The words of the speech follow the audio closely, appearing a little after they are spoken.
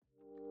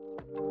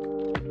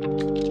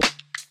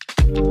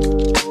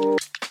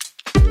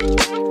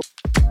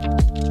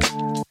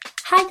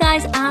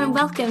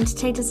welcome to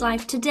Tata's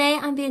Life. Today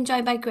I'm being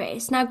joined by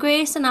Grace. Now,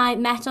 Grace and I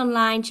met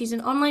online. She's an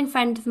online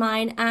friend of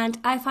mine and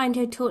I find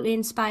her totally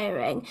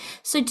inspiring.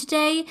 So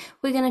today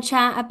we're going to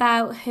chat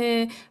about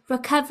her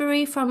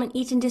recovery from an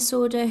eating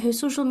disorder, her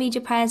social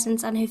media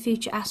presence and her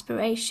future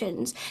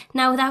aspirations.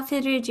 Now, without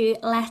further ado,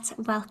 let's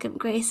welcome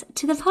Grace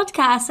to the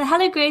podcast. So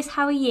hello Grace,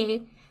 how are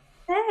you?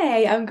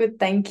 Hey, I'm good,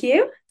 thank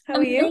you. How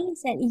are you?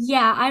 Amazing.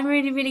 Yeah, I'm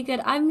really, really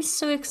good. I'm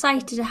so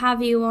excited to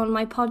have you on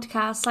my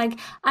podcast. Like,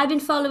 I've been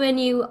following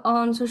you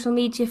on social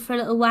media for a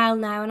little while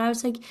now, and I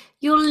was like,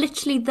 you're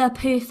literally the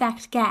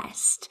perfect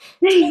guest.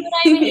 Do you know what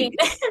I mean?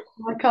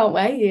 I can't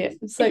wait.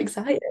 I'm so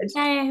excited.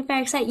 Yeah,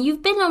 very excited.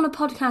 You've been on a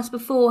podcast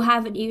before,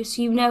 haven't you?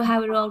 So you know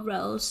how it all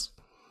rolls.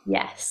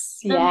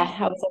 Yes, yeah,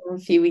 I was on a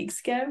few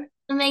weeks ago.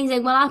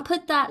 Amazing. Well, I'll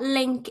put that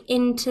link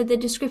into the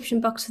description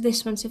box for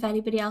this one, so if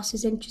anybody else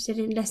is interested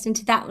in listening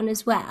to that one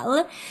as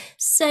well.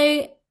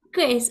 So,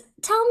 Grace,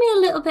 tell me a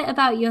little bit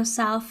about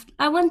yourself.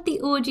 I want the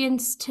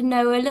audience to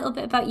know a little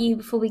bit about you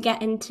before we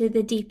get into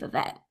the deep of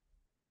it.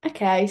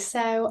 Okay,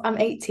 so I'm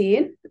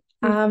 18.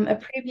 I'm a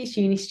previous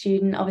uni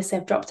student. Obviously,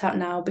 I've dropped out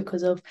now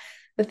because of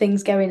the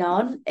things going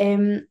on.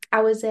 I'm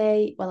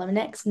an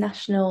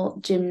ex-national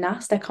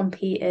gymnast. I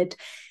competed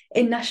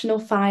in national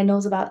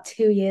finals about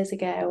 2 years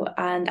ago,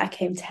 and I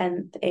came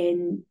 10th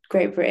in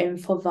Great Britain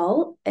for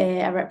vault.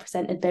 I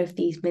represented both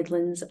the East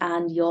Midlands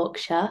and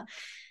Yorkshire.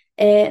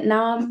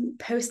 Now I'm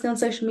posting on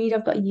social media.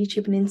 I've got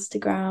YouTube and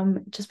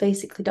Instagram, just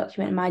basically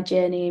documenting my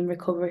journey in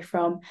recovery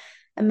from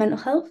a mental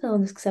health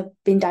illness because I've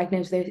been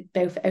diagnosed with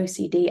both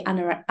OCD and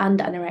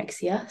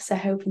anorexia. So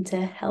hoping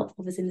to help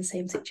others in the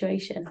same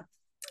situation.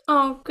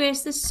 Oh,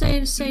 Grace, this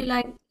is so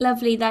like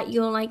lovely that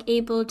you're like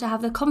able to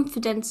have the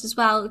confidence as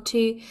well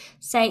to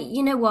say,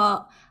 you know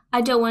what,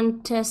 I don't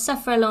want to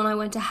suffer alone. I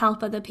want to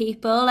help other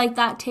people. Like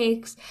that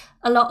takes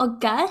a lot of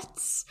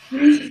guts.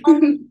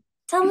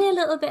 Tell me a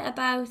little bit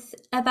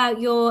about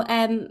your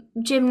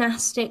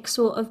gymnastic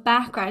sort of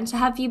background. So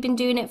have you been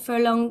doing it for a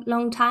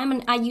long time,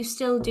 and are you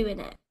still doing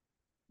it?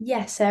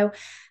 Yeah, so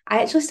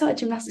I actually started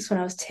gymnastics when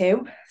I was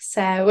two.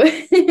 So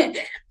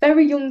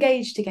very young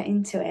age to get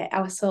into it.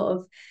 I was sort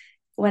of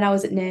when I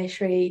was at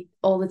nursery,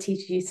 all the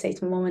teachers used to say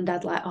to my mum and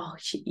dad, like, oh,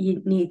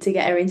 you need to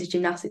get her into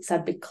gymnastics.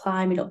 I'd be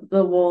climbing up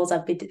the walls.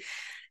 I'd be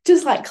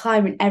just like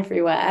climbing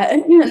everywhere.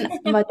 And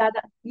my dad,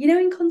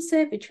 in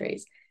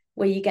conservatories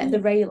where you get Yeah, the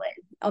railing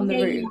on the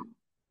yeah, yeah. roof,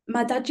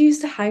 my dad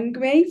used to hang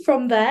me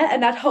from there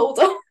and I'd hold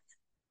on.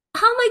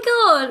 Oh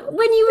my God,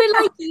 when you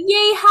were like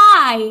yay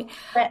high.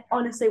 But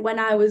honestly, when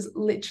I was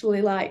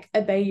literally like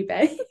a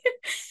baby.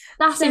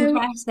 That's So,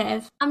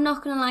 impressive. I'm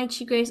not gonna lie to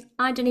you, Grace.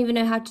 I don't even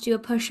know how to do a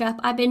push-up.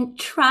 I've been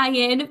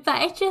trying,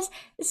 but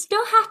it's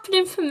not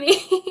happening for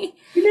me.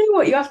 you know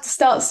what? You have to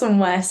start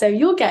somewhere. So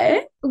you'll get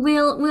it.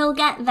 We'll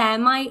get there.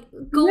 My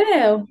You goal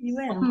will. You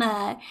will.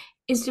 summer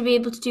is to be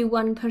able to do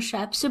one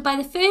push-up. So by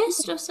the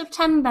 1st of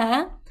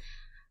September,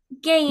 You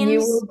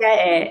gains. will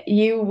get it.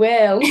 You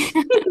will.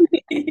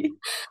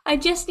 I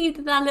just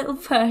needed that little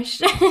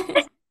push.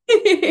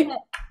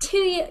 2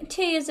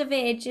 years of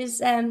age is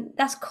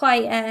that's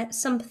quite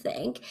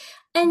something.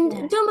 And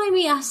Yeah. don't mind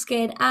me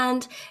asking,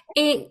 and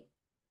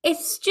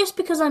it's just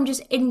because I'm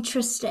just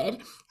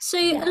interested. So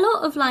a Yeah.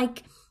 lot of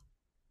like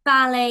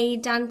ballet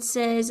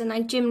dancers and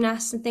like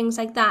gymnasts and things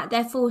like that,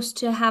 they're forced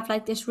to have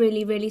like this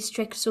really, really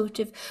strict sort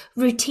of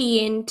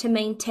routine to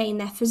maintain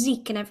their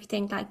physique and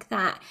everything like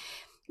that.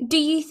 Do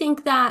you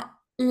think that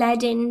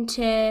led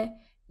into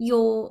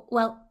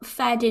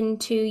fed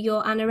into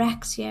your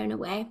anorexia in a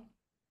way?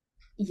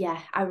 Yeah,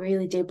 I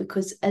really do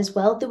because as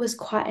well there was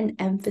quite an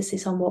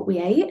emphasis on what we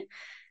ate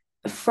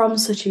from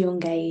such a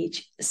young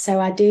age. So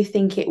I do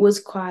think it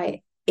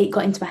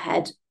got into my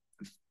head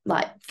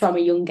like from a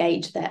young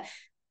age that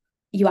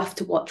you have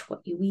to watch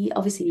what you eat.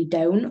 Obviously you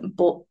don't,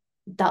 but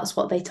that's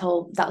what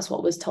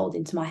was told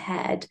into my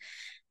head.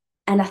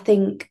 And I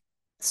think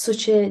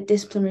such a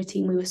discipline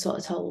routine, we were sort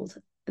of told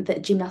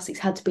that gymnastics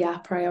had to be our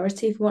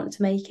priority if we wanted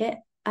to make it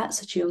at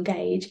such a young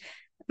age.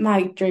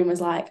 My dream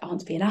was like, I want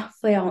to be an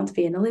athlete, I want to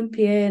be an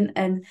Olympian.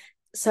 And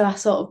so I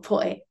sort of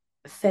put it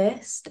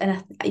first.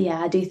 And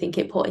yeah, I do think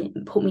it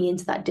put me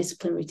into that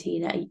discipline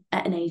routine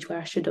at an age where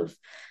I should have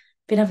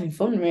been having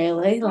fun,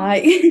 really. Oh,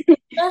 Like,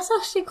 that's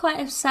actually quite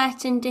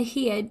upsetting to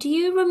hear. Do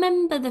you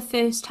remember the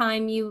first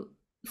time you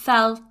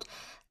felt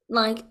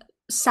like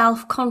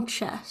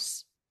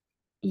self-conscious?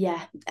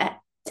 yeah,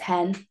 at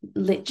 10,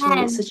 literally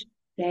at 10. such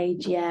a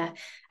age, yeah.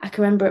 I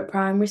can remember at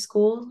primary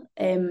school,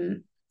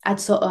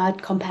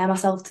 I'd compare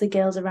myself to the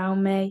girls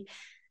around me.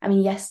 I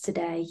mean,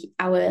 yesterday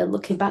I were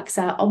looking back,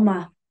 so on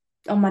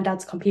my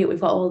dad's computer,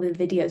 we've got all the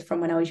videos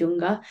from when I was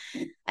younger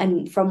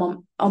and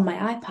from on my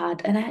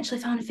iPad. And I actually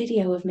found a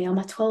video of me on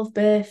my 12th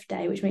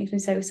birthday, which makes me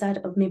so sad,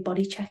 of me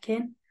body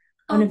checking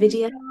on Oh a my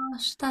video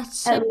gosh,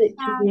 that's at so literally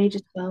sad. the age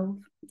of 12.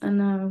 I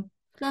know.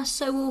 That's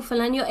so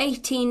awful. And you're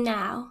 18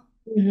 now.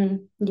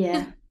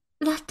 Yeah.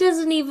 That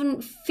doesn't even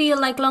feel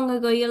like long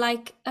ago. You're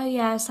like, oh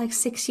yeah, it's like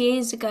 6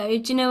 years ago.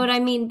 Do you know what I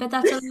mean? But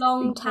that's a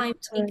long time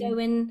to be Exactly.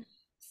 going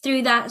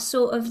through that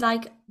sort of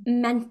like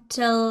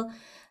mental,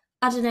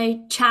 I don't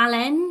know,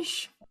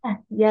 challenge.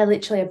 Yeah,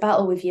 literally a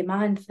battle with your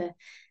mind for,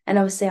 and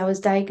obviously I was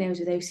diagnosed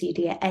with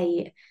OCD at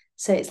 8,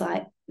 so it's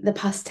like the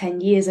past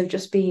 10 years have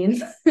just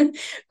been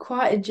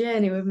quite a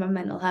journey with my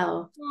mental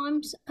health.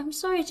 Well, I'm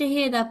sorry to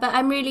hear that, but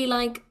I'm really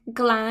like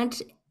glad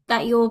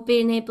that you're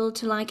being able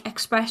to like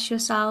express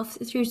yourself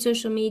through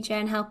social media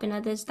and helping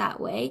others that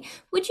way.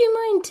 Would you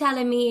mind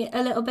telling me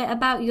a little bit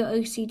about your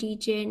OCD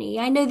journey?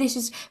 I know this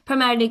is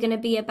primarily going to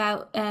be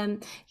about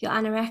your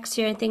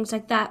anorexia and things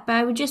like that, but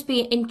I would just be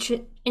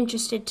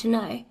interested to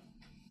know.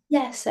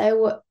 Yeah,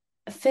 so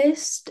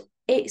first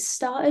it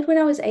started when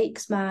I was 8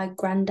 because my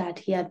granddad,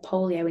 he had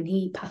polio and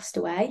he passed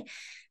away.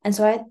 And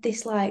so I had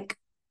this like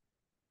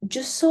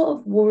just sort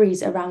of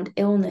worries around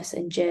illness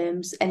and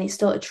germs, and it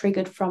sort of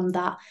triggered from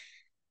that.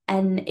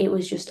 And it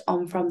was just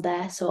on from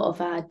there. Sort of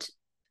I'd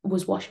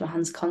was washing my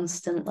hands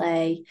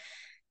constantly,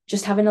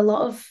 just having a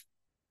lot of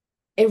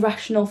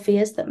irrational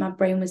fears that my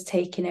brain was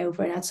taking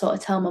over. And I'd sort of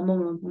tell my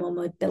mum, and mum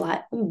would be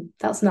like, "Oh,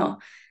 that's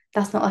not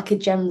like a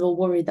general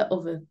worry that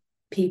other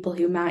people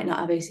who might not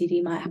have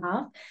OCD might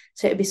have."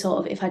 So it'd be sort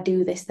of, if I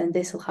do this, then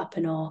this will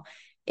happen, or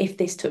if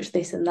this touch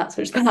this and that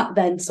touch that,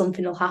 then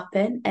something will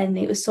happen. And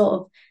it was sort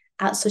of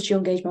at such a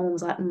young age, my mum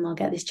was like, I'll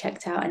get this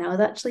checked out. And I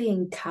was actually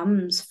in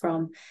CAMS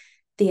from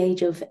the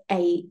age of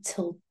 8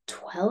 till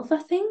 12, I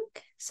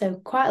think. So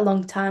quite a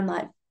long time.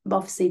 Like,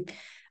 obviously,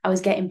 I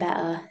was getting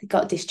better,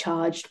 got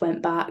discharged,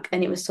 went back,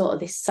 and it was sort of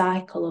this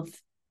cycle of,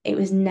 it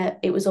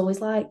was always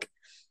like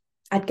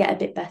I'd get a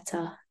bit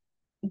better,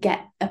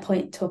 get a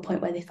point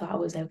where they thought I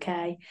was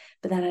okay,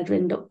 but then I'd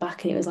end up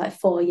back, and it was like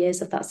 4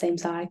 years of that same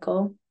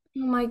cycle.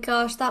 Oh my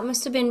gosh, that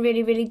must have been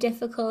really, really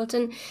difficult.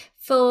 And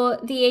for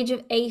the age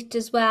of 8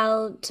 as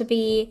well, to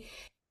be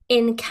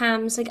in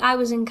CAMS, like I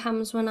was in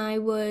CAMS when I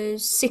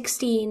was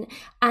 16,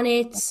 and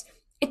it's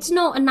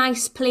not a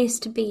nice place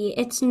to be.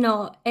 It's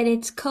not. And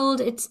it's cold,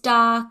 it's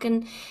dark,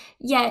 and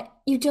yeah,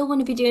 you don't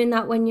want to be doing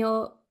that when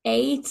you're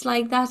 8.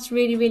 Like that's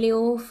really, really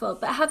awful.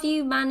 But have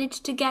you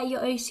managed to get your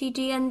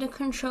OCD under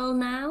control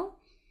now?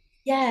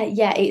 Yeah,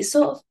 it's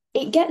sort of,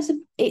 it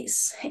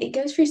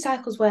goes through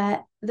cycles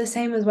where the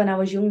same as when I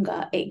was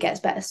younger, it gets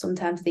better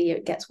sometimes of the year,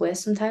 it gets worse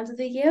sometimes of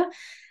the year.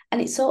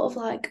 And it's sort of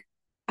like,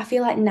 I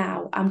feel like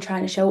now I'm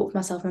trying to show up for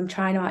myself, and I'm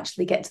trying to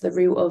actually get to the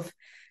root of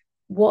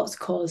what's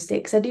caused it.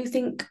 Because I do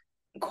think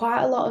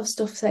quite a lot of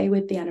stuff, say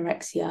with the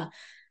anorexia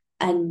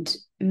and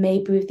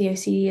maybe with the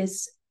OCD,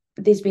 is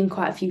there's been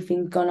quite a few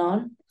things gone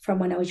on from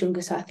when I was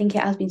younger. So I think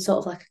it has been sort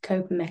of like a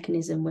coping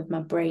mechanism with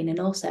my brain. And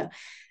also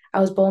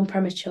I was born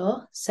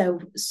premature. So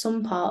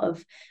some part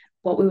of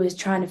what we was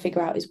trying to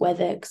figure out is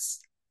whether, 'cause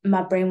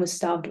my brain was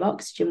starved of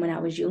oxygen when I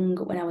was young,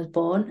 when I was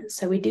born.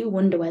 So we do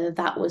wonder whether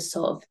that was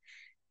sort of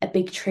a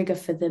big trigger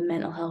for the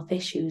mental health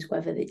issues,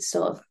 whether it's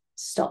sort of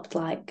stopped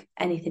like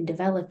anything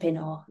developing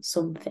or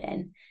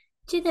something.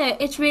 Do you know,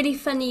 it's really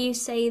funny you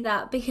say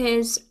that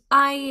because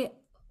I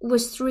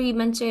was 3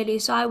 months early,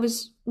 so I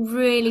was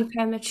really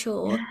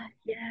premature. Yeah,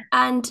 yeah.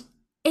 And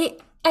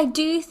I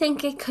do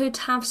think it could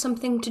have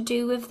something to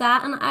do with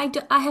that. And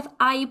I have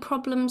eye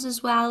problems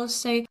as well.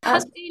 So how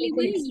That's early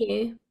were probably,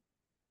 you?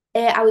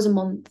 I was a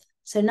month,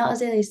 so not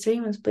as early as 3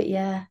 months, but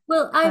yeah,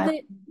 Well, I have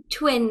quite. a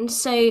twin,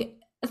 so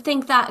I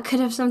think that could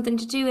have something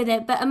to do with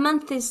it. But a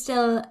month is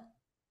still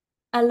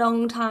a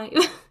long time.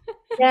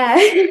 Yeah,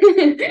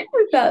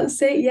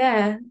 that's it.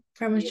 Yeah,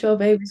 premature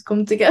babies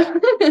come together.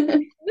 Woo!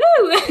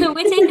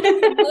 We're taking over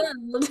the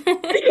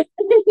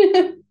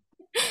world.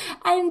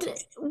 And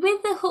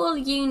with the whole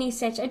uni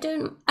sitch, I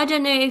don't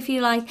know if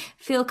you like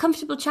feel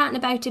comfortable chatting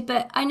about it,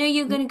 but I know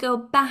you're going to go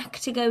back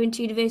to go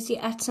into university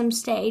at some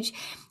stage.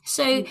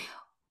 So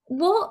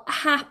what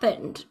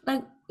happened?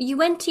 Like you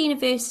went to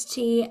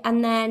university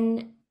and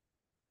then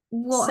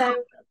what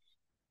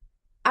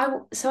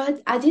So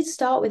I did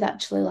start with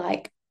actually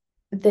like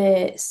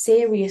the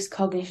serious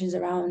cognitions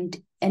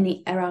around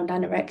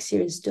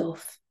anorexia and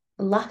stuff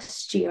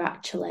last year,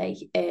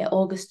 actually,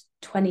 August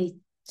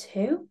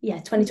 22, yeah,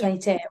 happened?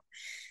 2022.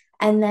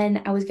 And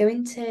then I was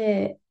going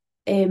to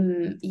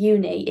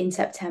uni in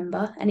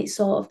September, and it's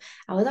sort of,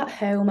 I was at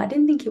home, I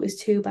didn't think it was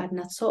too bad, and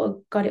I sort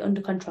of got it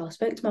under control. I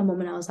spoke to my mum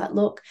and I was like,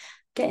 look,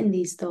 getting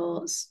these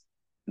thoughts,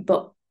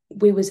 but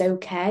we was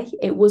okay.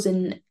 It was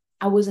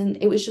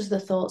just the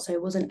thought, so I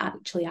wasn't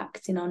actually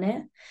acting on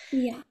it.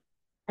 Yeah.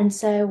 And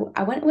so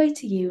I went away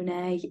to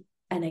uni,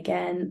 and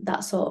again,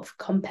 that sort of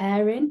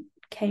comparing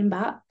came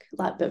back,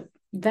 like, but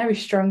very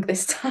strong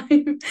this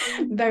time,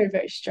 very,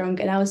 very strong.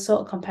 And I was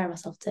sort of comparing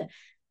myself to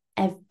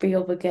every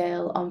other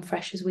girl on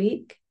Freshers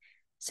Week.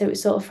 So it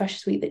was sort of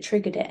Freshers Week that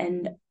triggered it.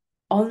 And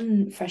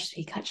on Freshers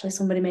Week, actually,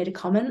 somebody made a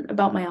comment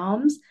about my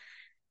arms,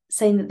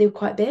 saying that they were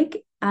quite big.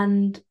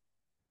 And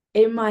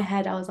in my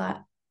head, I was like,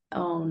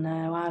 oh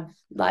no, I've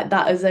like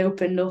that has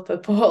opened up a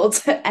portal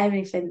to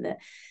everything that.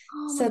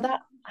 Oh So my.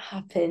 that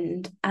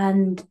happened,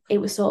 and it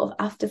was sort of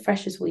after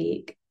Freshers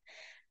Week,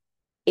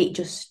 it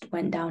just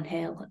went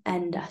downhill,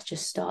 and I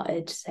just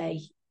started,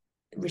 say,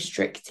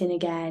 restricting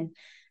again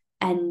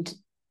and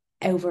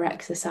over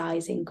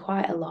exercising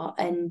quite a lot.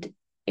 And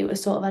it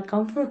was sort of, I'd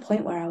gone from a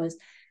point where I was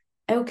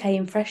okay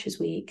in Freshers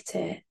Week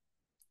to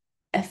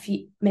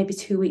maybe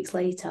 2 weeks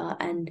later,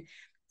 and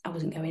I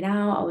wasn't going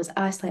out. I was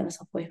isolating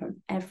myself away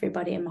from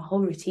everybody, and my whole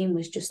routine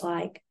was just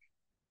like,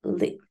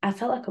 I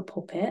felt like a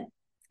puppet.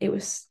 It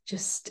was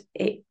just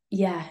it.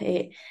 Yeah,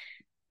 it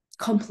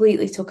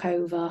completely took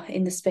over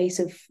in the space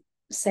of,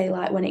 say,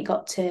 like when it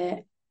got to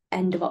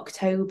end of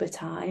October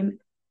time.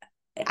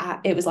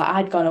 It was like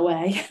I'd gone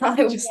away. Yeah, you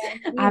I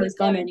were was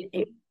gone, there.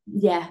 and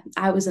yeah,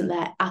 I wasn't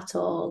there at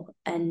all.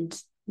 And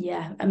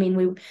yeah, I mean,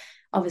 we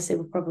obviously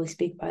we'll probably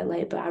speak about it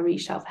later, but I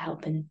reached out for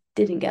help and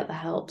didn't get the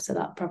help, so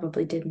that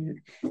probably didn't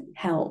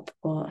help.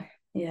 But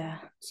yeah.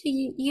 So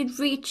you'd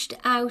reached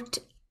out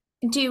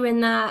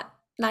during that,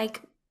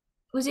 like,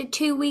 was it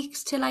 2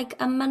 weeks to like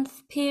a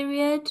month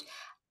period,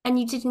 and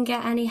you didn't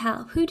get any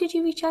help? Who did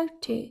you reach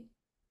out to?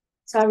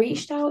 So I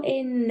reached out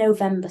in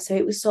November, so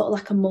it was sort of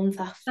like a month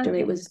after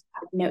Okay.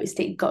 I noticed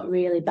it got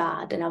really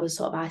bad, and I was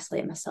sort of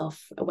isolating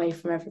myself away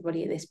from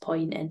everybody at this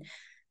point, and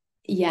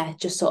yeah,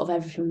 just sort of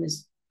everything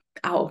was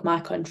out of my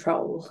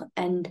control.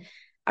 And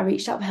I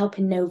reached out for help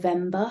in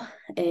November.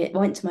 I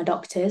went to my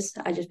doctors.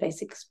 I just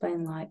basically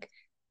explained like,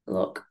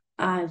 look,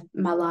 my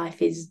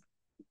life is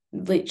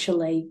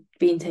literally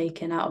being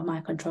taken out of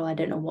my control. I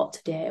don't know what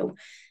to do.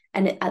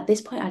 And at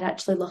this point, I'd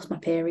actually lost my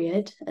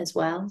period as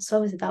well. So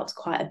obviously that was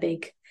quite a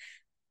big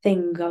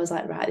thing. I was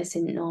like, right, this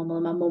isn't normal.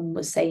 And my mum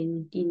was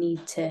saying, you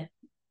need to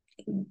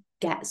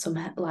get some,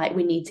 like,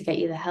 we need to get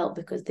you the help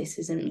because this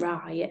isn't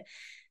right.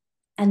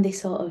 And they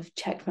sort of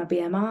checked my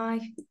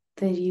BMI,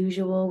 the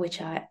usual,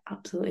 which I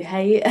absolutely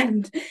hate.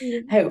 And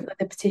Yeah. hopefully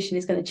the petition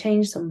is going to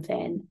change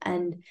something.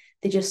 And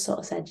they just sort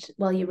of said,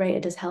 well, you're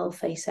rated as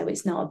healthy, so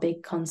it's not a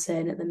big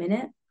concern at the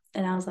minute.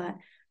 And I was like,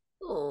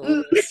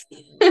 Oh.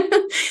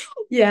 mm.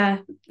 Yeah,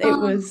 it Oh,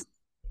 was.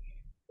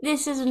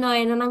 this is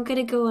annoying, and I'm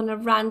going to go on a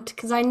rant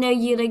because I know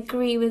you'll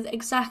agree with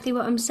exactly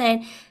what I'm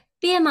saying.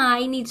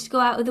 BMI needs to go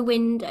out of the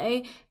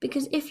window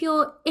because if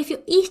your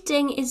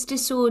eating is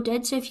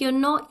disordered, so if you're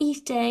not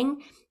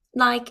eating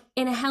like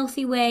in a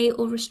healthy way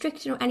or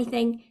restricted or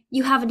anything,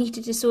 you have an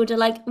eating disorder.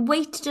 Like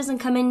weight doesn't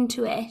come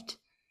into it.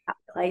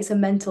 Like, it's a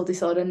mental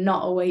disorder,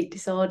 not a weight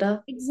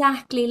disorder.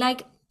 Exactly.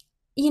 Like,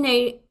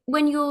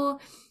 when you're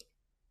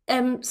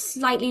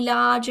slightly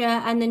larger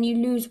and then you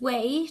lose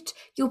weight,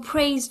 you're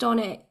praised on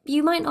it.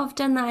 You might not have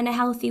done that in a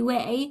healthy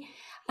way.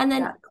 And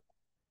then Exactly.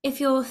 if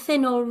you're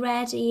thin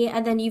already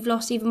and then you've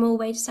lost even more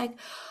weight, it's like,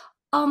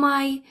 oh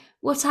my,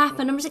 what's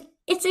happened? I'm just like,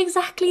 it's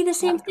exactly the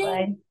same thing.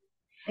 Exactly.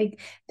 Like,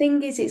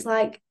 thing is, it's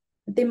like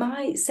they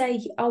might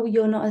say, "Oh,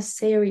 you're not as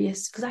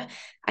serious," because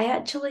I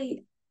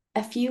actually,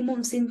 a few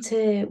months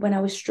into when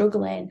I was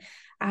struggling,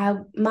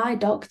 my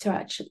doctor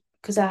actually,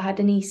 because I had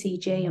an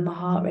ECG and my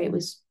heart rate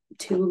was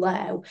too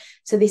low,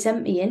 so they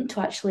sent me in to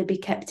actually be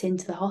kept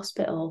into the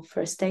hospital for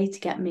a stay to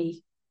get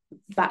me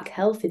back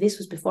healthy. This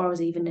was before I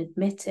was even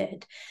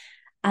admitted.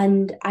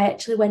 And I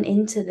actually went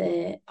into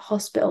the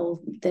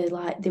hospital. They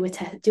were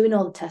doing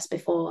all the tests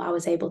before I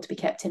was able to be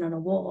kept in on a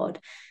ward.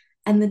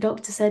 And the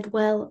doctor said,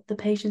 well, the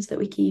patients that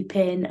we keep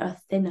in are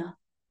thinner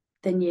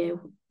than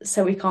you,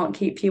 so we can't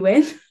keep you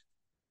in.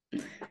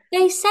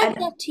 They said And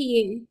that to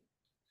you.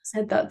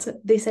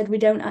 they said we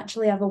don't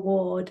actually have a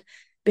ward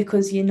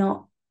because you're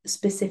not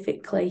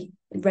specifically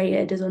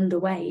rated as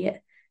underweight.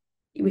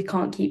 We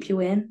can't keep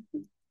you in.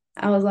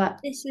 I was like,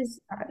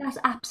 That's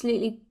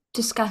absolutely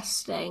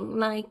disgusting.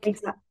 Like,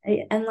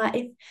 exactly. And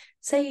like,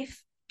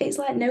 if it's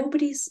like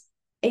nobody's,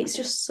 it's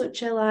just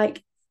such a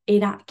like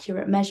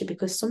inaccurate measure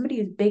because somebody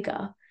who's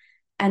bigger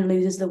and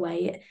loses the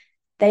weight,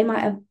 they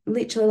might have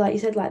literally, like you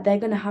said, like they're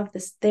going to have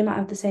this, they might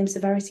have the same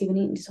severity of an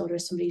eating disorder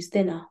as somebody who's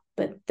thinner,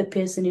 but the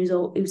person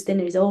who's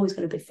thinner is always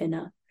going to be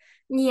thinner,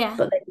 yeah,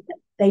 but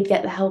they'd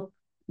get the help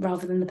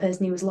rather than the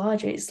person who was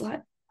larger. It's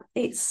like,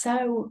 it's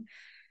so.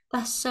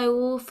 that's so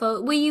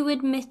awful. Were you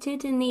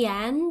admitted in the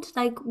end?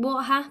 Like,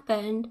 what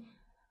happened?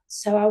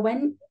 So I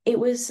went, I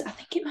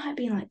think it might have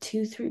been like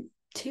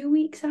 2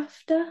 weeks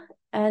after.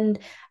 And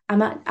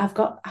I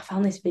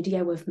found this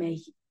video of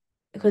me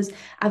because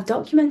I've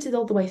documented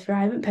all the way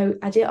through.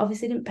 I did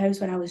obviously didn't post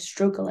when I was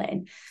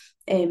struggling,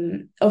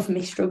 of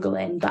me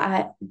struggling, but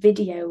I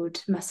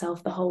videoed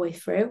myself the whole way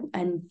through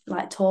and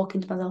like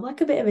talking to myself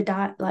like a bit of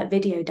a like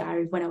video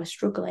diary when I was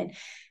struggling.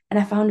 And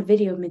I found a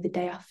video of me the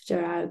day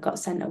after I got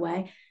sent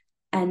away,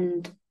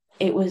 and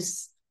it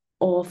was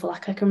awful.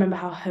 Like I can remember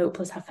how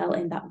hopeless I felt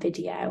in that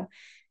video.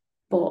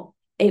 But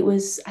I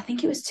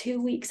think it was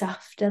 2 weeks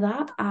after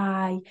that,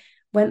 I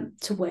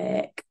went to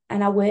work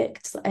and I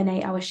worked an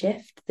 8 hour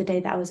shift the day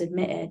that I was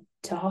admitted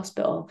to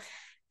hospital.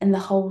 And the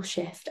whole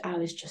shift, I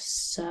was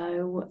just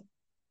so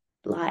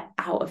like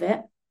out of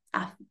it.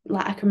 I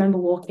can remember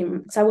walking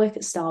because I work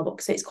at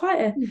Starbucks, so it's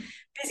quite a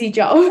busy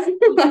job.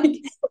 Like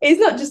it's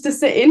not just a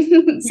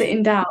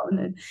sitting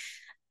down,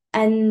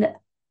 and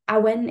I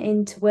went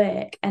into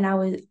work and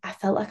I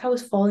felt like I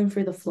was falling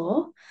through the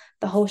floor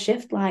the whole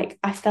shift. Like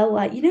I felt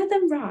like,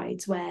 them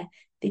rides where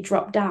they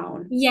drop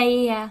down. Yeah,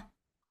 yeah, yeah.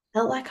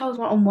 Felt like I was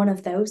on one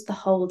of those the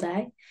whole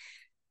day.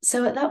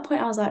 So at that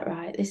point I was like,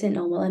 right, this isn't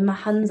normal. And my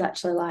hands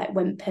actually like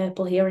went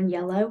purple here and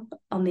yellow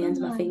on the Oh ends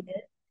of my my.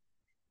 fingers.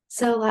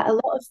 So like a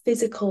lot of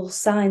physical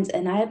signs,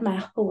 and I had my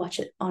Apple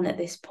Watch on at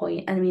this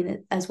point, and I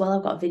mean as well,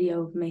 I've got a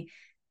video of me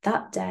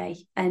that day,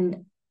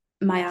 and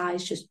my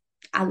eyes just,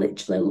 I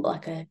literally look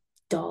like a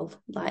doll,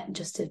 like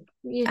just a,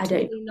 You're I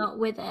don't, totally not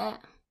with it.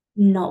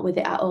 not with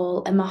it at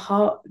all. And my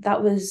heart,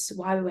 that was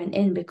why we went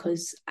in,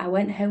 because I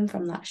went home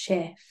from that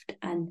shift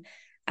and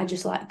I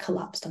just like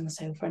collapsed on the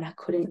sofa and I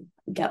couldn't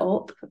get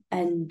up,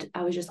 and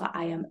I was just like,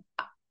 I am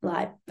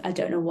like, I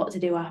don't know what to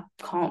do. I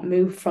can't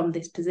move from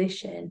this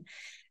position,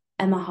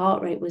 and my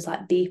heart rate was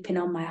like beeping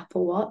on my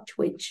Apple Watch,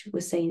 which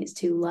was saying it's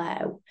too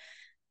low.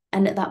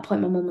 And at that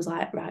point, my mum was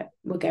like, right,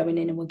 we're going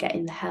in and we're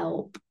getting the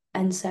help.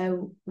 And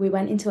so we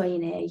went into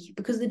A&E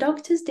because the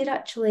doctors did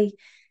actually,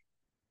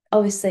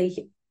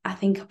 obviously, I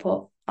think I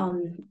put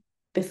on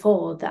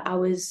before that I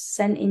was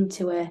sent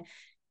into a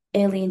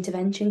early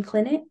intervention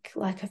clinic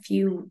like a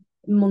few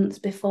months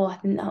before. I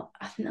think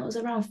that was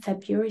around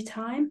February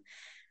time.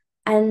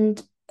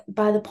 And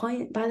by the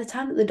time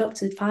that the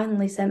doctor had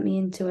finally sent me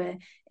into a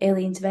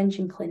early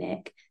intervention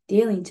clinic,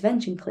 the early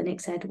intervention clinic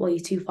said, well,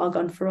 you're too far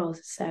gone for us,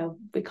 so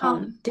we Oh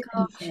can't do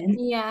gosh,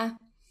 anything. yeah.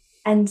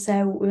 And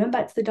so we went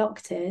back to the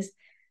doctors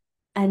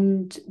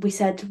and we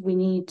said,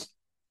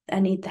 I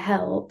need the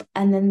help.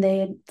 And then they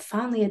had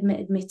finally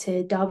admitted me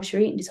to Derbyshire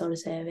Eating Disorder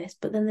Service.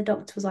 But then the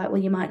doctor was like,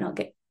 well, you might not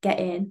get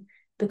in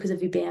because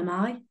of your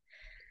BMI,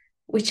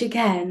 which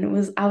again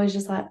was, I was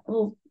just like,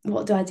 well,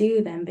 what do I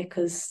do then?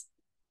 Because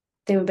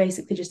they were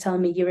basically just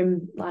telling me you're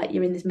in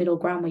this middle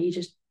ground where you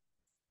just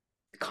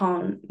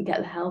can't get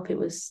the help. It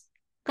was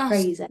That's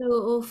crazy. so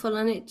awful,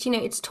 and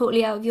it's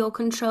totally out of your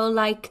control.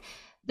 Like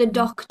the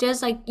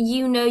doctors, like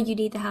you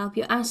need the help,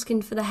 you're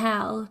asking for the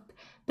help,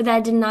 but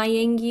they're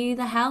denying you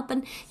the help.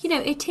 And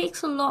it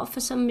takes a lot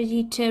for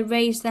somebody to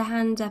raise their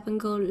hand up and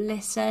go,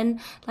 listen,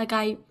 like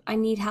I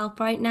need help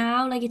right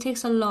now. Like it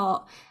takes a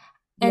lot.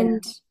 Yeah,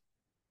 And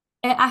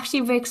it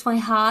actually breaks my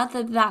heart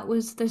that that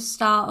was the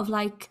start of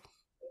like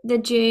the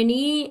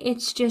journey.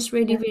 It's just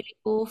really, yeah. really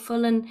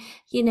awful. And,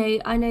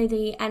 I know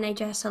the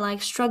NHS are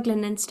like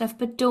struggling and stuff,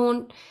 but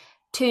don't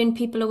turn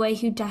people away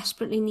who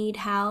desperately need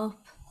help.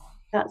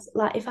 That's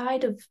like, if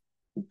I'd have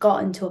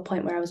gotten to a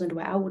point where I was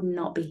underweight, I would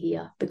not be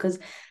here, because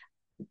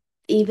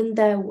even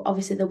though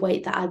obviously the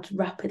weight that I'd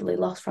rapidly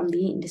lost from the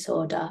eating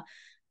disorder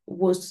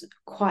was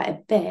quite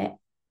a bit,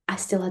 I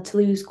still had to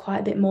lose quite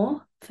a bit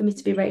more for me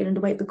to be rated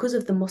underweight because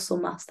of the muscle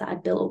mass that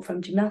I'd built up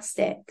from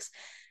gymnastics.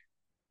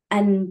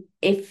 And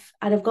if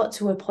I'd have got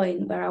to a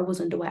point where I was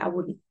underweight,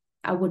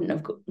 I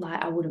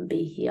wouldn't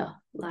be here.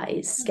 Like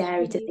it's That's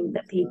scary to really think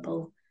that awful.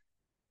 people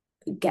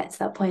get to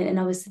that point. And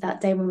obviously that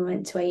day when we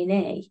went to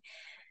A&E,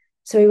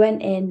 so we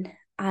went in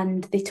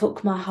and they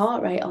took my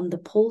heart rate on the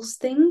pulse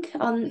thing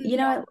on,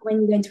 Yeah.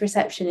 when you go into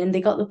reception and they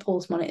got the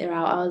pulse monitor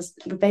out.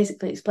 We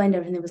basically explained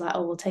everything. It was like,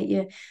 oh, we'll take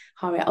your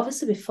heart rate.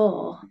 Obviously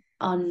before,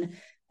 on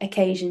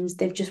occasions,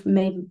 they've just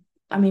made,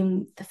 I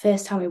mean, the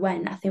first time we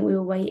went, I think we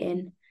were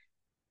waiting.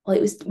 Well,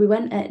 we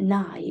went at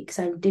night because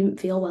I didn't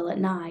feel well at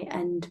night.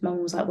 And my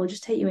mum was like, we'll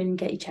just take you in and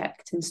get you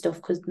checked and stuff.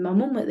 Because my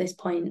mum at this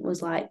point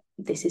was like,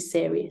 this is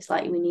serious.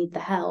 Like, we need the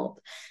help.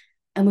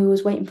 And we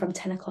was waiting from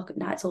 10 o'clock at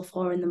night till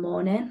 4 in the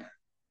morning.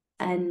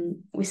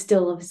 And we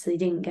still obviously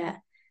didn't get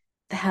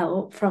the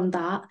help from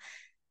that.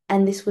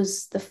 And this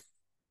was the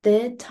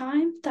third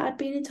time that I'd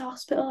been into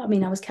hospital. I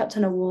mean, I was kept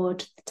on a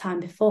ward the time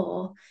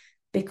before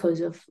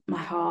because of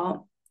my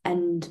heart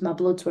and my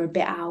bloods were a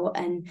bit out.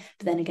 And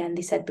but then again,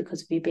 they said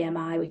because of your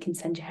BMI, we can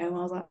send you home.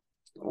 I was like,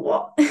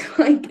 what?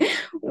 Like,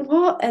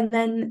 what? And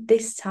then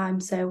this time,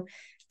 so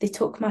they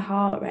took my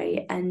heart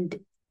rate and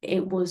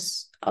it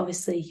was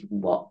obviously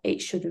what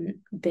it shouldn't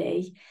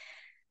be.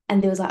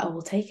 And they was like, oh,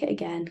 we'll take it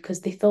again,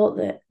 because they thought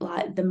that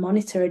like the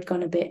monitor had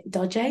gone a bit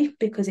dodgy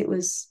because it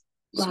was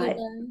So like,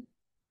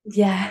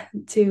 yeah,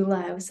 too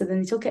low. So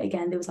then they took it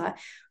again. They was like,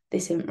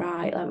 this isn't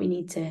right. Like, we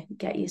need to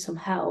get you some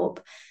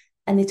help.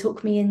 And they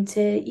took me into,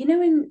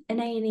 in an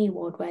A&E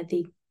ward where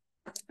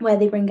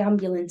they bring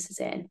ambulances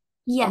in and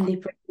yeah. they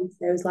bring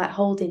those like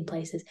holding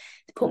places.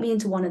 They put me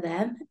into one of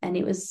them, and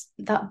it was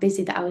that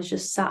busy that I was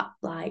just sat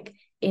like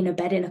in a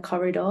bed in a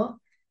corridor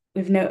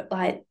with no,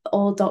 like,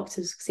 all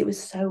doctors, because it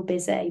was so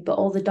busy, but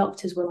all the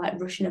doctors were like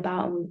rushing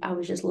about and I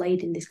was just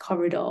laid in this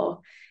corridor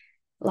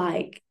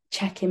like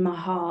checking my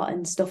heart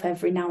and stuff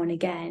every now and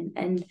again.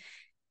 And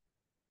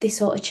they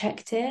sort of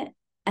checked it,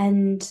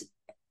 and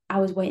I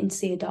was waiting to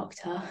see a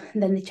doctor.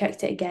 And then they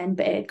checked it again,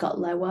 but it got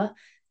lower.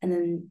 And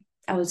then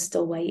I was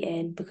still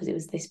waiting because it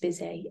was this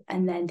busy.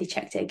 And then they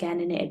checked it again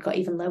and it had got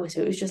even lower.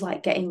 So it was just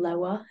like getting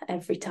lower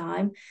every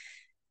time.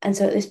 And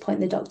so at this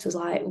point, the doctor was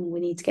like, we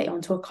need to get you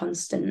onto a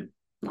constant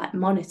like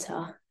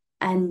monitor.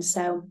 And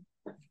so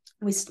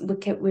we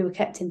were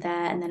kept in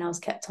there, and then I was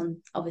kept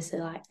on obviously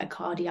like a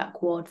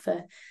cardiac ward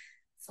for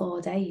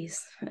 4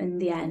 days in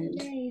the end.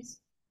 Days.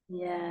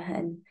 Yeah,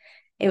 and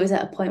it was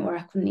at a point where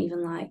I couldn't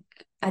even like,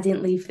 I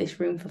didn't leave this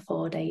room for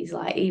 4 days.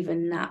 Like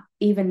even now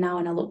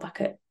when I look back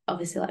at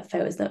obviously like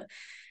photos that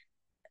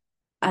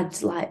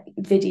I'd like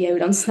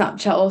videoed on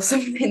Snapchat or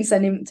something,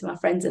 sending them to my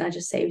friends, and I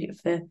just saved it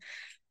for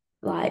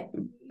like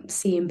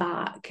seeing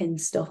back and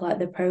stuff, like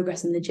the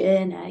progress and the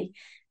journey.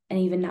 And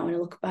even now when I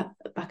look back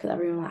at that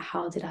room, like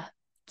how did I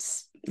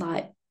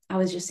like I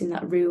was just in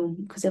that room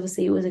because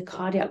obviously it was a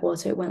cardiac ward,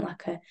 so it went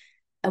like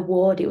a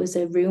ward. It was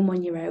a room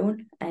on your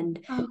own, and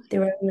Oh, they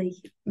were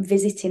only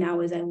visiting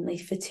hours only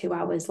for 2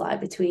 hours,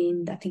 like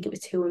between I think it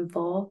was 2 and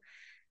 4.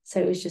 So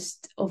it was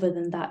just other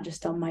than that,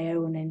 just on my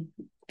own in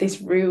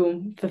this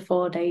room for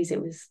 4 days.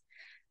 It was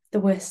the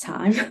worst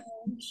time.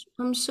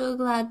 I'm so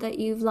glad that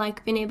you've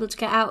like been able to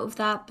get out of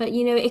that. But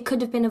you know, it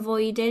could have been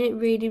avoided. It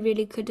really,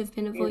 really could have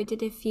been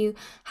avoided if you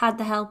had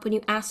the help when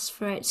you asked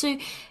for it. So,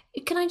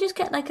 can I just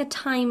get like a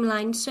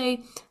timeline? So,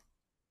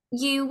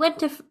 you went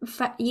to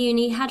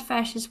uni, had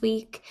Freshers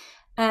Week.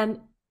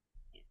 Um,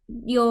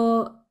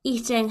 your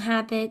eating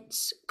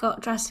habits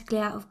got drastically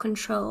out of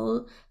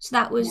control. So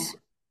that Yeah, was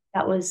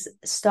that was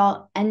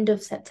end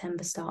of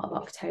September, start of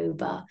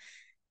October.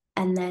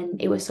 And then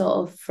it was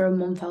sort of for a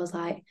month, I was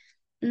like,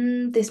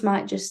 this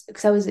might just,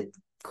 because I was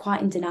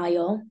quite in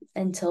denial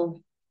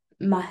until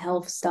my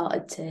health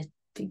started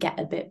to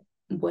get a bit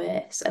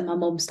worse. And my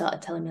mum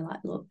started telling me, like,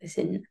 look, this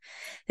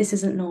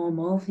isn't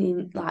normal.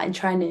 Like, and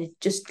trying to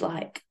just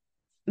like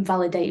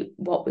validate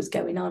what was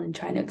going on and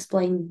trying to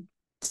explain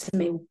to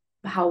me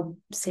how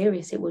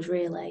serious it was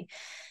really.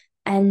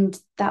 And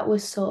that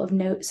was sort of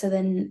no. So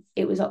then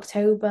it was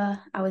October.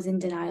 I was in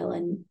denial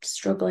and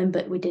struggling,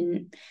 but we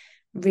didn't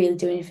really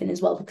do anything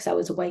as well because I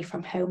was away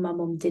from home. My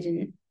mum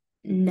didn't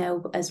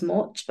know as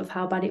much of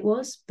how bad it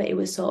was, but it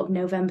was sort of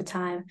November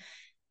time.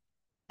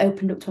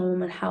 Opened up to my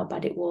mum and how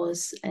bad it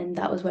was, and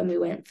that was when we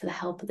went for the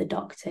help of the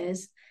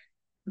doctors.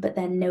 But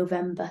then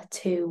November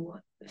to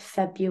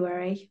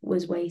February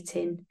was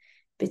waiting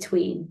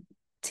between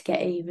to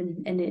get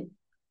even an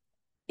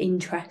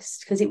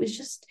interest because it was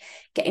just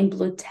getting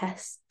blood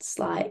tests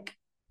like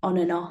on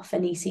and off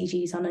and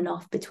ECGs on and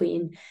off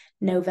between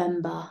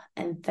November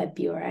and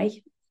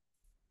February.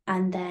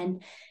 And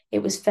then it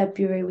was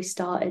February we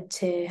started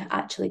to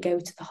actually go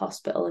to the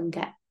hospital and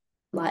get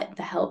like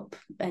the help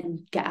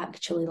and get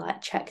actually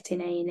like checked in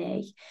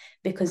A&E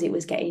because it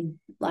was getting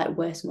like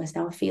worse and worse.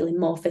 Now I'm feeling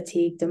more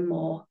fatigued and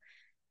more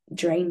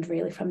drained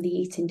really from the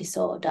eating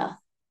disorder.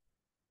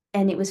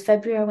 And it was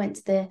February I went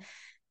to the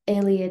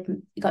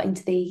got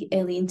into the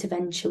early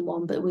intervention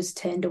one, but was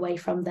turned away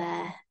from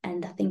there.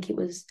 And I think it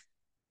was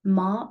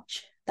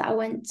March that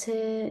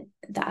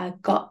I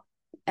got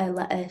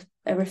a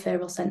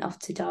referral sent off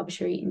to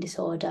Derbyshire Eating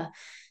Disorder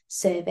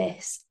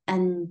Service,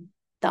 and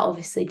that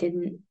obviously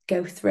didn't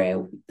go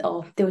through,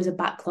 or there was a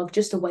backlog,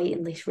 just a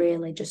waiting list,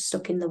 really, just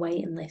stuck in the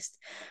waiting list.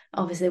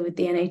 Obviously, with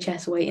the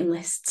NHS waiting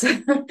lists,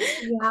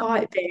 yeah.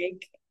 quite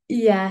big.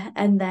 Yeah,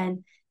 and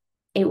then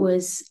it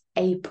was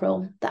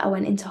April that I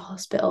went into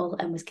hospital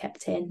and was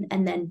kept in.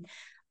 And then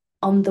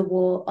on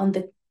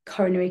the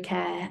coronary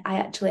care, I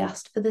actually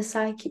asked for the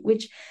psych,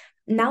 which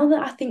now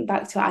that I think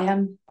back to it, I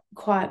am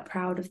quite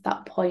proud of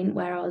that point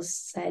where I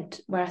said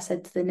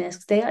to the nurse,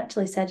 'cause they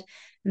actually said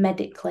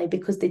medically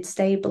because they'd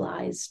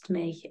stabilized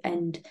me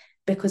and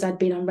because I'd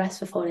been on rest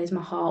for 4 days,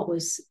 my heart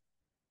was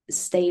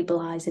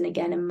stabilizing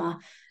again and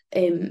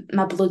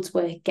my bloods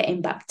were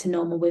getting back to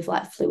normal with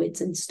like fluids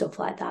and stuff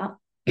like that.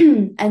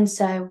 And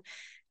so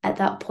at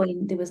that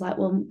point, they was like,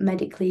 well,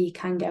 medically, you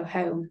can go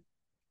home.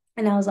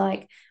 And I was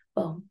like,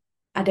 well,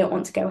 I don't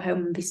want to go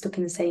home and be stuck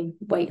in the same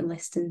waiting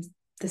list and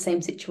the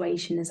same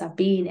situation as I've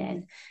been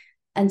in.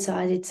 And so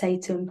I did say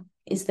to him,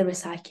 is there a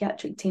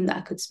psychiatric team that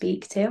I could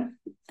speak to?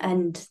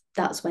 And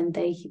that's when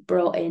they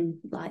brought in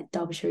like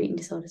Derbyshire Eating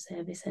Disorder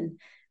Service and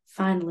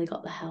finally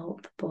got the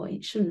help. But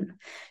it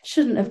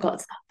shouldn't have got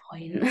to that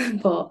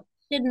point. But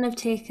Shouldn't have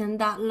taken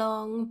that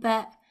long,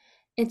 but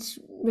it's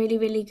really,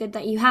 really good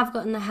that you have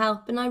gotten the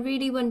help. And I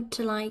really want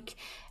to like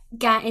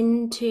get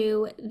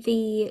into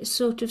the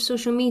sort of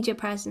social media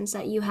presence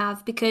that you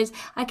have because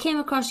I came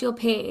across your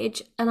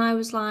page and I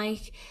was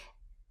like,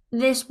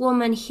 this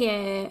woman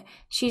here,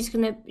 she's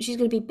gonna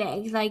be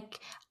big. Like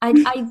I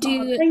oh,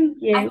 do thank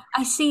I, you.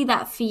 I see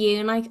that for you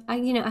and I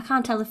you know I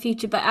can't tell the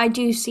future but I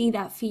do see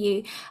that for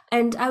you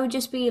and I would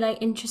just be like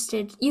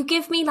interested. You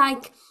give me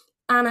like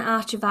Anna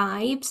Archer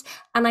vibes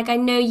and like I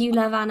know you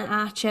love Anna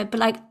Archer but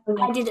like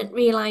I didn't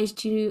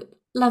realize you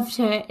loved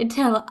her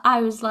until I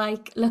was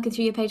like looking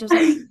through your page. I was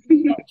like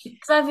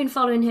because I've been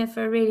following her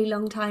for a really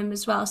long time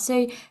as well.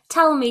 So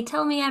tell me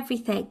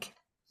everything.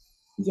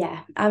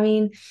 Yeah, I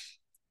mean,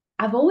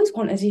 I've always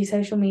wanted to do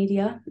social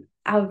media.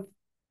 I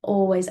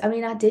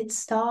mean, I did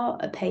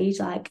start a page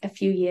like a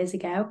few years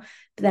ago,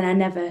 but then I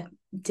never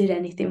did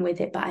anything with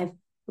it. But I've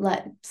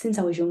like since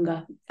I was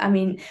younger. I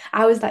mean,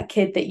 I was that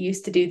kid that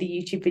used to do the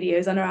YouTube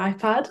videos on her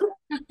iPad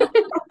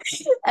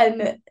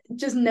and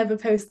just never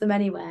post them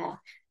anywhere.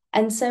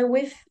 And so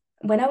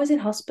when I was in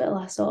hospital,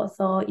 I sort of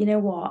thought, you know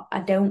what, I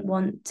don't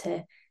want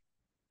to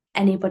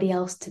anybody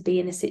else to be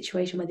in a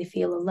situation where they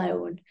feel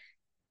alone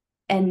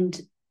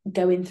and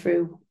going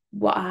through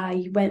what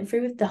I went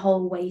through with the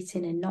whole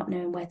waiting and not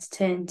knowing where to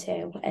turn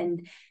to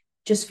and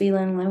just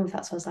feeling alone with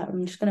that. So I was like,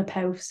 I'm just gonna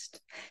post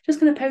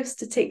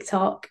to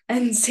TikTok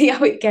and see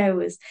how it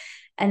goes.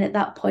 And at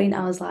that point,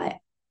 I was like,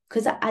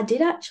 because I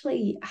did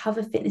actually have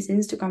a fitness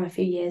Instagram a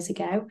few years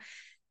ago,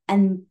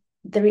 and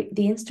the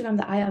Instagram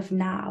that I have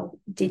now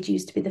did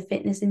used to be the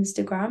fitness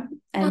Instagram. Oh,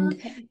 And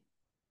okay.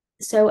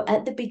 so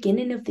at the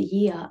beginning of the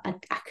year, I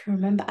can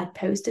remember I'd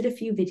posted a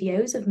few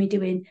videos of me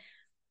doing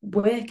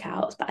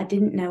workouts, but I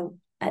didn't know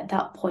at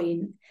that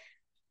point.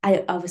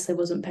 I obviously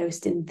wasn't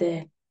posting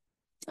the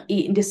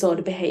eating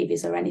disorder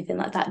behaviors or anything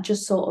like that,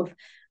 just sort of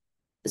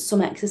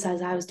some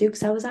exercise I was doing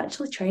because I was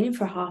actually training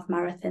for a half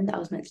marathon that I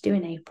was meant to do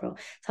in April.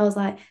 So I was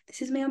like,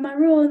 this is me on my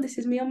run, this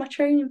is me on my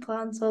training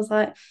plan. So I was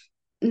like,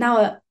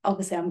 now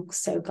obviously I'm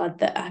so glad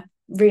that I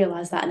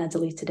realized that and I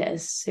deleted it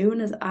as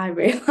soon as I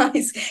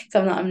realized.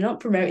 So I'm not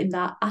promoting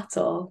that at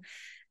all.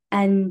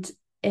 And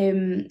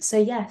so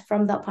yeah,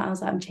 from that point I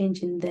was like, I'm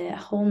changing the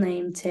whole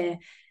name to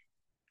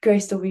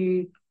Grace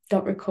W.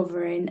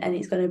 Recovering, and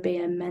it's going to be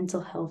a mental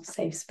health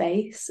safe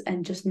space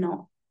and just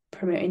not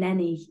promoting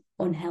any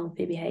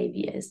unhealthy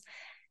behaviors.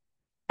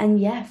 And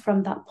yeah,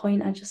 from that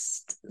point, I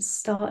just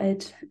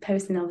started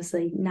posting.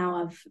 Obviously,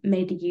 now I've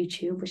made a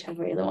YouTube, which I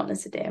really wanted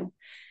to do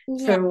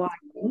for Yeah, a while.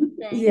 thing.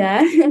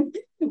 Yeah,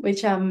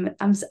 which I'm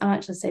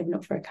actually saving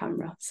up for a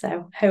camera, so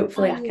Oh,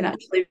 hopefully I can yeah.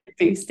 actually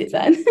boost it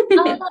then.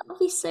 Oh, that would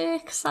be so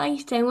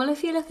exciting. Well,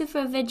 if you're looking for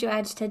a video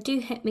editor, do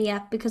hit me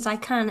up because I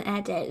can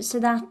edit, so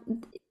that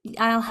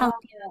I'll help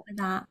you out with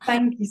that.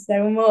 Thank you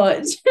so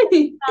much.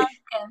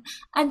 Welcome.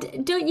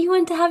 And don't you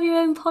want to have your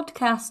own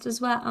podcast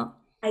as well?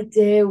 I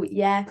do,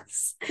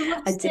 yes, So I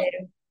what's do.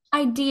 the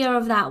idea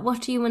of that?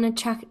 What do you want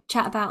to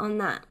chat about on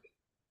that?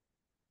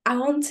 I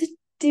want to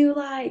do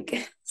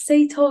like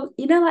say talk,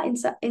 like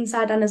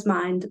inside Anna's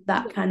mind,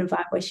 that Yeah. kind of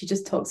vibe where she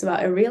just talks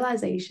about her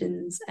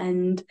realizations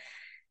and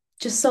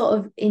just sort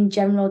of in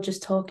general,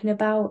 just talking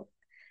about.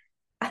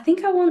 I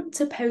think I want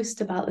to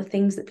post about the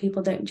things that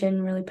people don't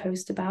generally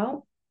post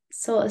about,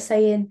 sort of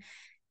saying,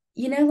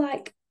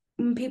 like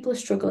when people are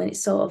struggling,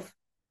 it's sort of.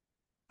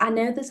 I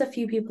know there's a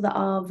few people that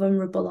are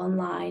vulnerable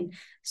online,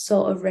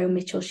 sort of Ro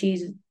Mitchell. I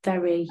She's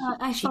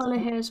follow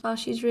her as well.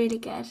 She's really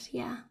good.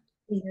 Yeah.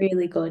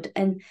 really good.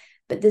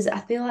 But I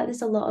feel like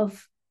there's a lot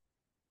of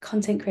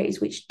content creators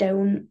which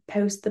don't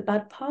post the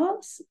bad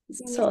parts.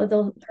 Yeah. Sort of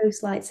they'll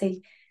post like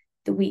say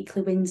the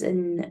weekly wins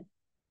and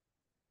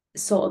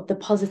sort of the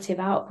positive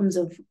outcomes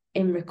of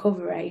in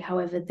recovery.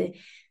 However,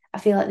 I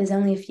feel like there's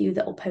only a few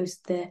that will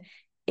post the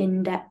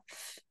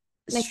in-depth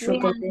Like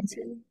struggle.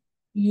 reality.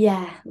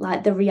 Yeah,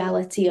 like the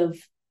reality of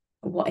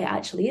what it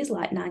actually is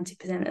like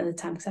 90% of the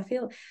time. Because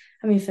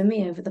I mean, for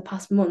me, over the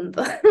past month,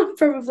 I've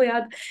probably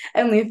had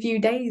only a few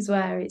days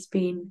where it's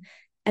been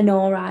an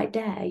all right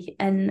day.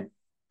 And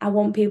I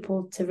want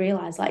people to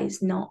realize like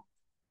it's not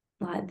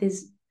like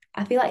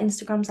I feel like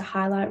Instagram's a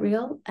highlight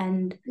reel,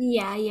 and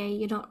Yeah, yeah,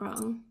 you're not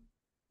wrong.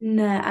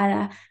 no,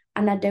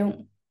 and I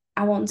don't.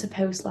 I want to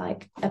post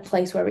like a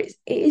place where it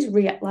is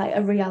like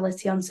a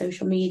reality on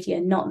social media,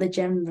 not the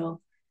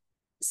general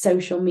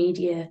social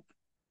media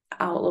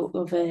outlook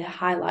of a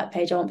highlight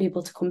page. I want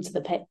people to come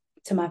to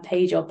to my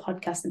page or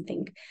podcast and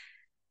think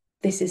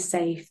this is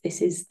safe.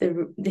 This is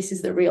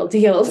the real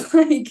deal.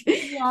 Like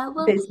Yeah,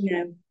 well, there's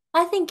no.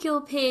 I think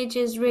your page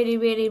is really,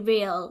 really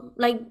real.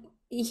 Like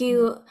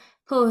you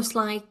post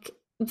like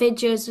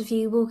videos of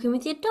you walking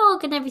with your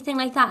dog and everything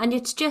like that, and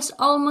it's just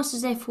almost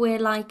as if we're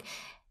like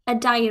a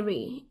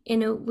diary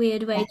in a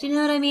weird way. Do you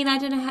know what I mean? I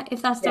don't know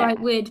if that's the Yeah. right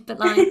word, but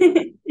like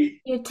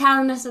you're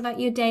telling us about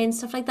your day and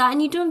stuff like that,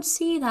 and you don't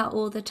see that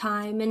all the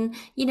time. And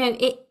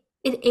it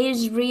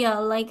is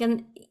real. Like,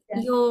 and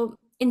Yeah. your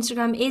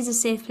Instagram is a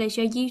safe place.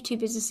 Your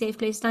YouTube is a safe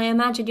place, and I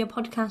imagine your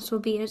podcast will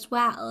be as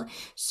well.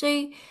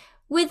 So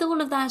with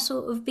all of that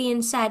sort of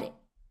being said,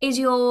 is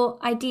your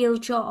ideal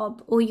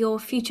job or your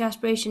future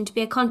aspiration to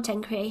be a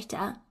content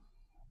creator?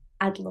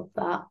 I'd love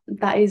that.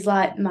 That is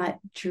like my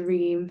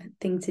dream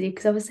thing to do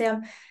because obviously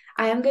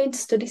I am going to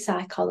study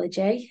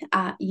psychology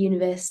at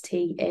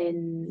university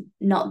in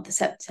not the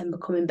September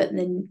coming,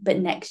 but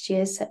next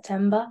year's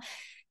September.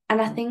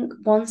 And I think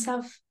once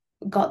I've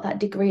got that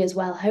degree as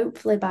well,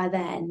 hopefully by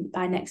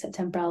next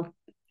September, I'll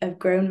have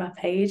grown my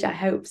page. I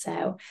hope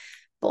so.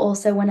 But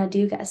also when I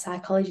do get a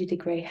psychology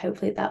degree,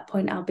 hopefully at that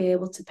point I'll be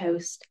able to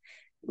post,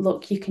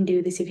 look, you can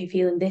do this if you're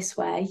feeling this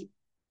way.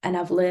 And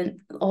I've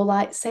learned, or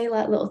like say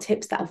like little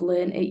tips that I've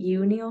learned at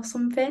uni or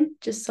something,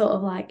 just sort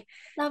of like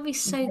That'd be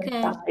so good.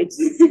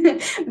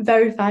 verified,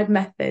 verified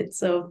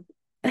methods of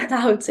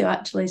how to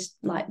actually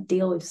like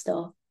deal with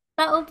stuff.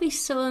 That would be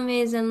so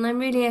amazing. I'm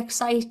really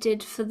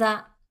excited for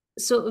that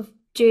sort of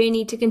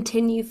journey to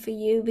continue for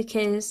you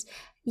because,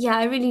 yeah,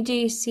 I really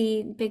do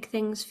see big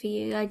things for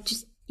you.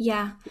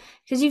 Yeah,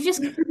 because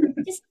just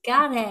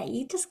got it.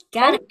 You just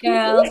got Thank it,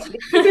 girl.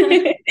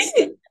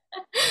 you.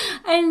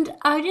 And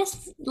I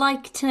just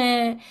like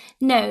to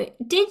know,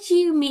 did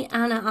you meet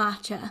Anna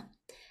Archer?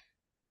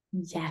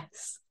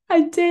 Yes,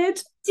 I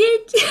did.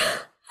 Did you?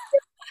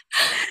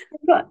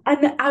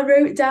 And I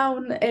wrote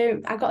down,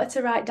 I got her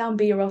to write down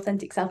 "Be Your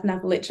Authentic Self," and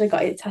I've literally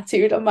got it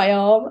tattooed on my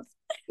arm.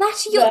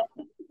 That's your.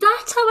 But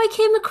That's how I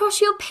came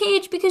across your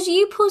page because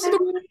you posted a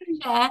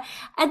picture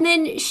and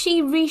then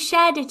she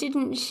reshared it,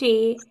 didn't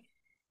she?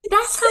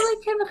 That's how I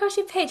came across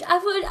your page. I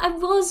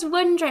was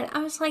wondering. I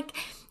was like,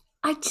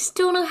 I just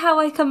don't know how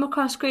I come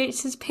across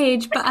Grace's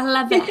page, but I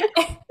love it.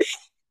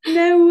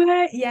 No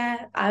way.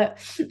 Yeah, I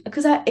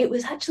because I it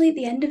was actually at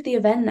the end of the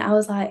event. I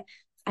was like,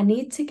 I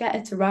need to get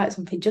her to write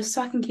something just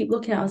so I can keep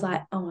looking at it. I was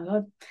like, oh my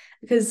God.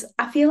 Because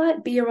I feel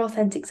like be your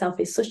authentic self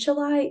is such a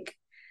like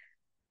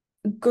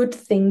good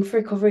thing for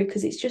recovery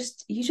because it's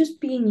just you just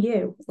being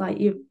you. Like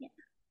you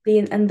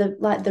being and the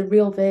like the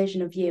real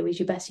version of you is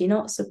your best. You're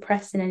not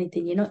suppressing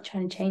anything, you're not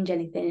trying to change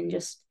anything, and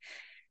just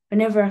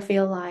whenever I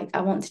feel like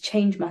I want to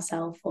change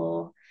myself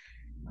or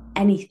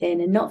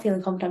anything and not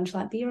feeling confident, I'm just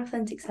like, be your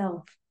authentic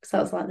self. Because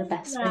that was like the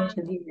best Yeah. version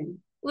of you.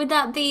 Would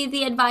that be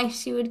the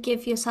advice you would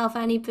give yourself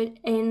any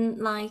in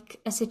like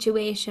a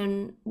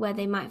situation where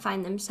they might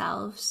find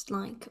themselves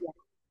like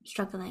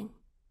struggling?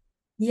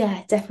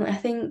 Yeah, definitely. I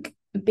think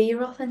be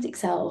your authentic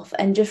self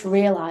and just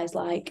realize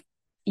like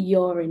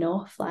you're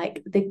enough.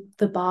 Like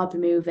the Barbie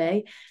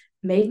movie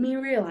made me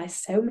realize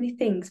so many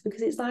things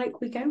because it's like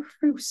we go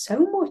through so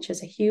much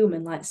as a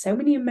human, like so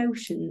many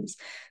emotions,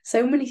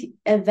 so many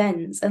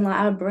events, and like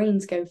our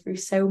brains go through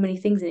so many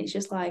things, and it's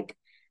just like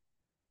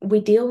we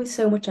deal with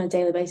so much on a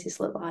daily basis.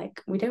 Look,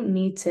 like we don't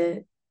need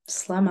to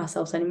slam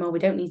ourselves anymore. We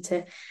don't need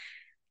to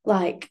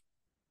like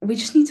we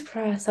just need to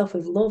provide ourselves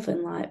with love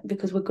and like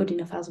because we're good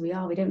enough as we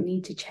are. We don't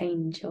need to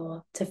change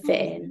or to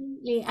fit in.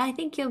 Absolutely. I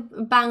think you're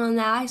bang on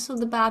there. I saw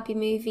the Barbie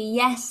movie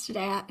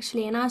yesterday,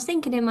 actually, and I was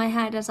thinking in my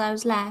head as I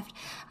was left,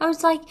 I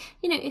was like,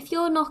 if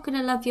you're not going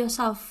to love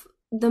yourself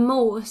the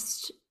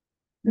most,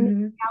 nobody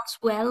Mm-hmm. else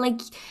will. Like,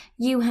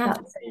 you have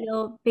to That's be it.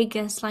 your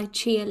biggest, like,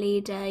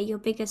 cheerleader, your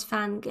biggest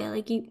fangirl.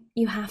 Like,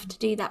 you have to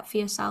do that for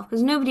yourself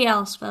because nobody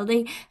else will.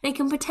 They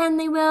can pretend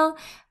they will,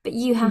 but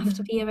you have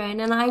to Mhm. be your own.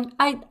 And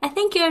I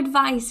think your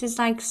advice is,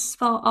 like,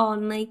 spot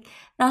on. Like,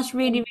 that's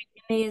really,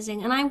 really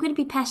amazing. And I'm going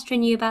to be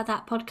pestering you about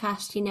that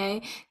podcast,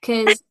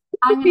 because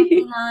I'm going to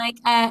be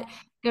like,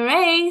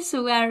 Grace,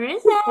 where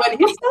is When it?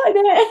 you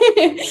started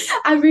it,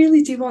 I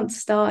really do want to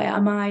start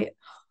it.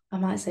 I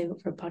might save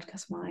up for a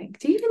podcast mic.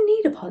 Do you even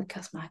need a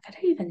podcast mic? I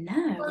don't even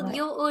know. Well, Like,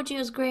 your audio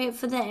is great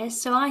for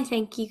this, so I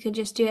think you could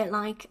just do it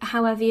like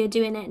however you're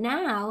doing it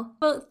now.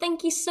 But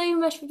thank you so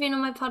much for being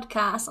on my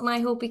podcast, and I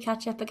hope we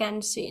catch up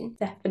again soon.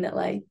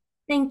 definitely.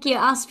 Thank you.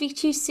 I'll speak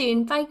to you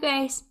soon. Bye,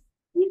 Grace.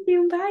 See you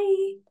soon.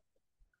 Bye.